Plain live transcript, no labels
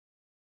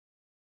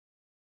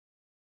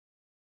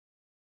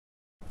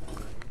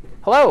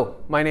Hello,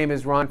 my name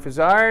is Ron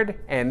Frisard,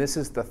 and this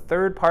is the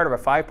third part of a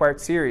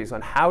 5-part series on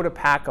how to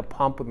pack a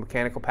pump with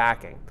mechanical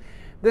packing.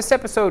 This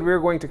episode we're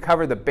going to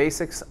cover the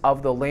basics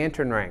of the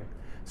lantern ring.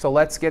 So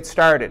let's get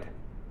started.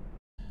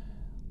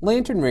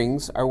 Lantern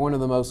rings are one of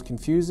the most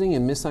confusing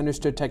and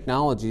misunderstood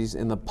technologies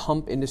in the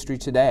pump industry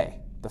today.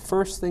 The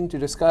first thing to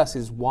discuss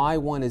is why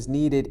one is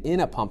needed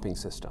in a pumping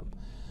system.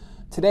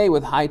 Today,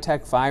 with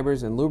high-tech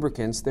fibers and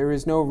lubricants, there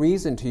is no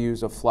reason to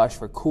use a flush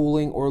for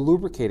cooling or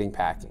lubricating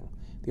packing.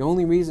 The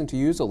only reason to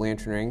use a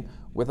lantern ring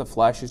with a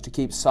flush is to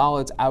keep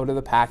solids out of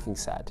the packing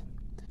set.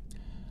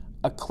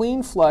 A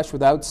clean flush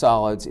without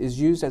solids is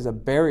used as a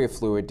barrier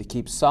fluid to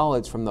keep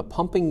solids from the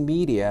pumping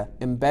media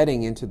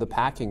embedding into the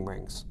packing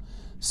rings.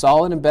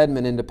 Solid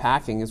embedment into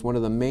packing is one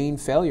of the main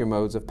failure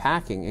modes of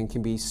packing and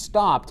can be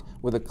stopped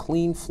with a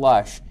clean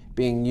flush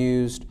being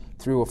used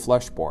through a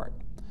flush port.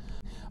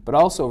 But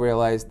also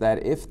realize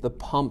that if the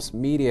pump's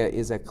media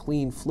is a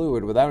clean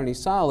fluid without any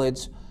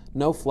solids,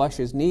 no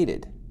flush is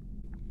needed.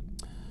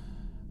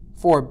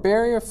 For a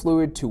barrier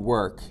fluid to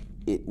work,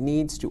 it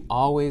needs to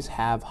always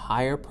have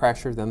higher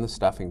pressure than the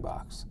stuffing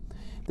box.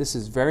 This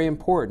is very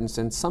important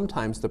since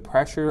sometimes the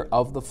pressure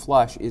of the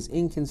flush is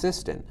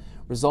inconsistent,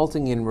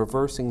 resulting in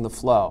reversing the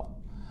flow.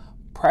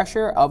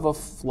 Pressure of a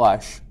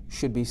flush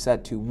should be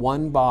set to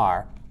 1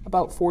 bar,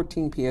 about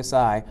 14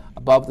 psi,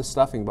 above the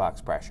stuffing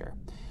box pressure.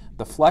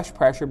 The flush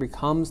pressure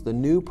becomes the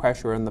new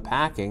pressure in the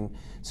packing,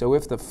 so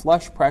if the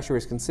flush pressure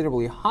is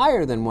considerably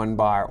higher than 1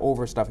 bar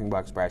over stuffing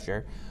box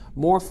pressure,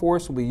 more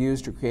force will be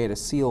used to create a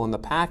seal in the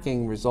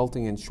packing,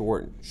 resulting in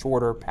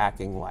shorter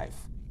packing life.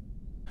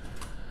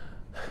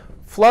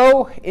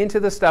 Flow into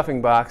the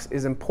stuffing box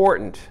is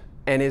important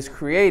and is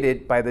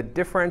created by the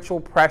differential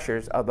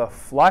pressures of the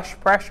flush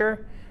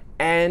pressure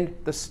and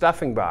the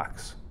stuffing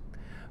box.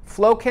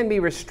 Flow can be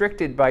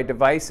restricted by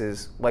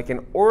devices like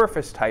an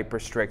orifice type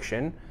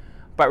restriction,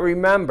 but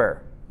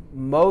remember,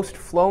 most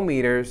flow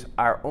meters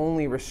are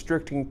only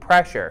restricting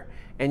pressure,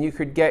 and you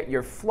could get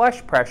your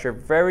flush pressure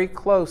very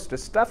close to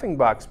stuffing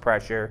box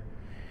pressure,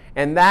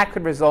 and that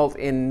could result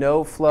in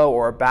no flow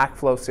or a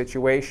backflow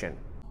situation.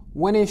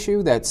 One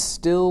issue that's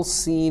still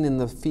seen in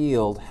the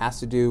field has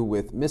to do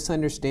with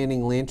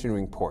misunderstanding lantern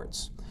ring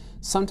ports.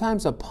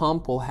 Sometimes a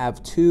pump will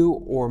have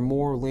 2 or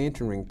more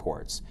lantern ring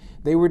ports.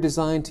 They were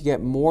designed to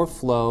get more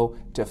flow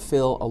to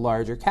fill a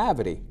larger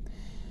cavity.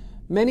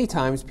 Many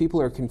times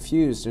people are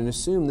confused and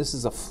assume this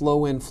is a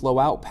flow-in,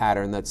 flow-out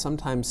pattern that's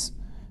sometimes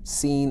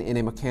seen in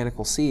a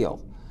mechanical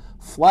seal.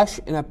 Flush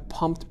in a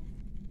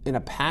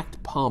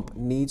packed pump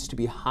needs to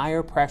be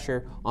higher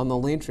pressure on the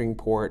lantern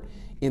port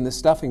in the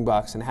stuffing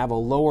box, and have a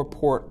lower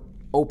port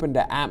open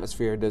to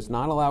atmosphere does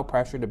not allow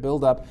pressure to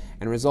build up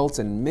and results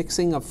in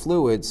mixing of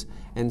fluids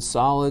and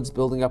solids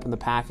building up in the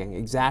packing,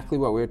 exactly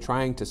what we're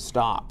trying to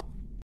stop.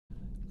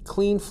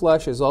 Clean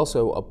flush is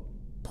also a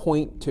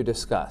point to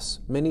discuss.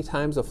 Many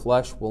times a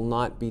flush will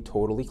not be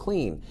totally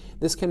clean.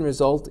 This can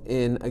result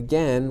in,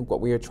 again,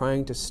 what we are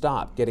trying to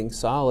stop, getting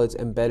solids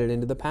embedded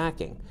into the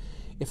packing.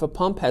 If a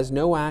pump has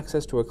no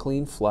access to a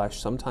clean flush,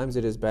 sometimes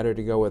it is better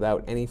to go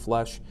without any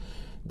flush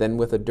than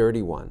with a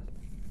dirty one.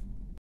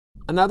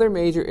 Another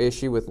major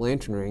issue with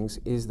lantern rings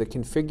is the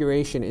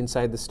configuration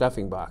inside the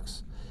stuffing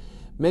box.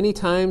 Many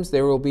times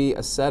there will be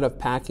a set of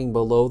packing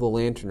below the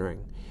lantern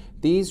ring.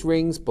 These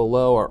rings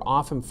below are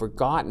often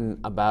forgotten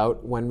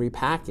about when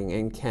repacking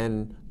and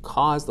can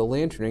cause the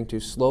lantern ring to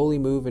slowly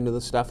move into the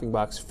stuffing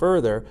box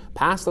further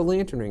past the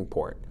lantern ring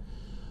port.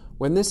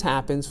 When this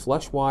happens,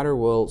 flush water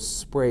will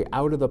spray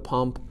out of the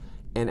pump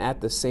and at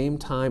the same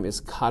time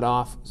is cut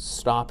off,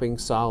 stopping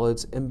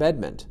solids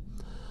embedment.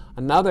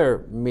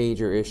 Another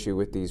major issue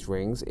with these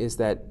rings is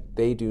that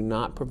they do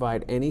not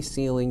provide any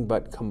sealing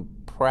but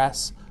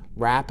compress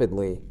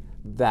rapidly.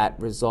 That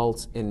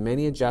results in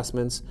many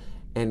adjustments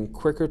and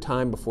quicker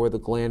time before the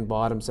gland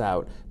bottoms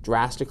out,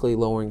 drastically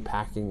lowering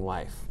packing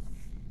life.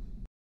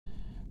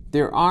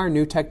 There are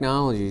new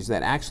technologies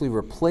that actually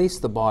replace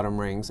the bottom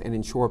rings and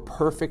ensure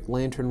perfect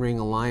lantern ring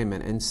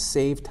alignment and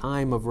save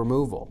time of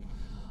removal.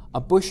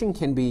 A bushing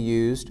can be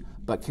used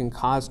but can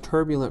cause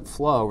turbulent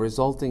flow,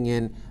 resulting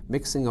in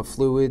mixing of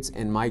fluids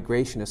and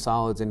migration of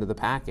solids into the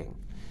packing.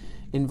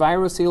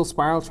 EnviroSeal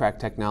spiral track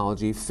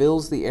technology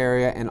fills the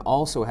area and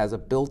also has a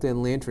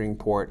built-in lantern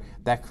port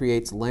that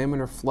creates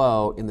laminar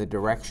flow in the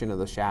direction of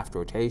the shaft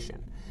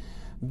rotation.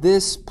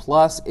 This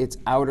plus its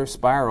outer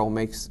spiral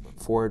makes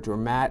for a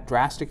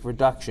drastic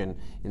reduction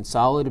in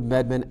solid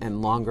embedment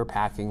and longer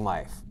packing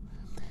life.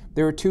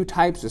 There are 2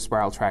 types of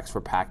spiral tracks for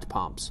packed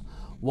pumps.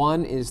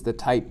 One is the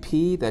type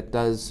P that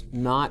does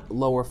not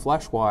lower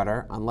flush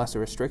water unless a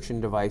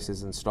restriction device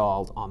is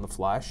installed on the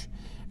flush,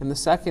 and the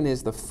second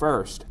is the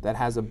first that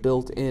has a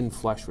built-in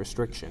flush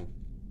restriction.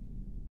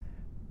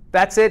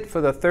 That's it for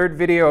the third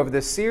video of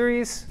this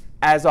series.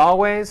 As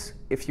always,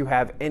 if you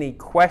have any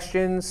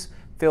questions,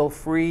 feel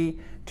free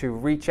to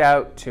reach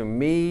out to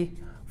me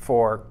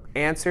for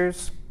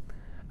answers.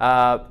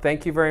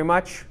 Thank you very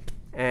much,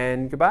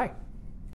 and goodbye.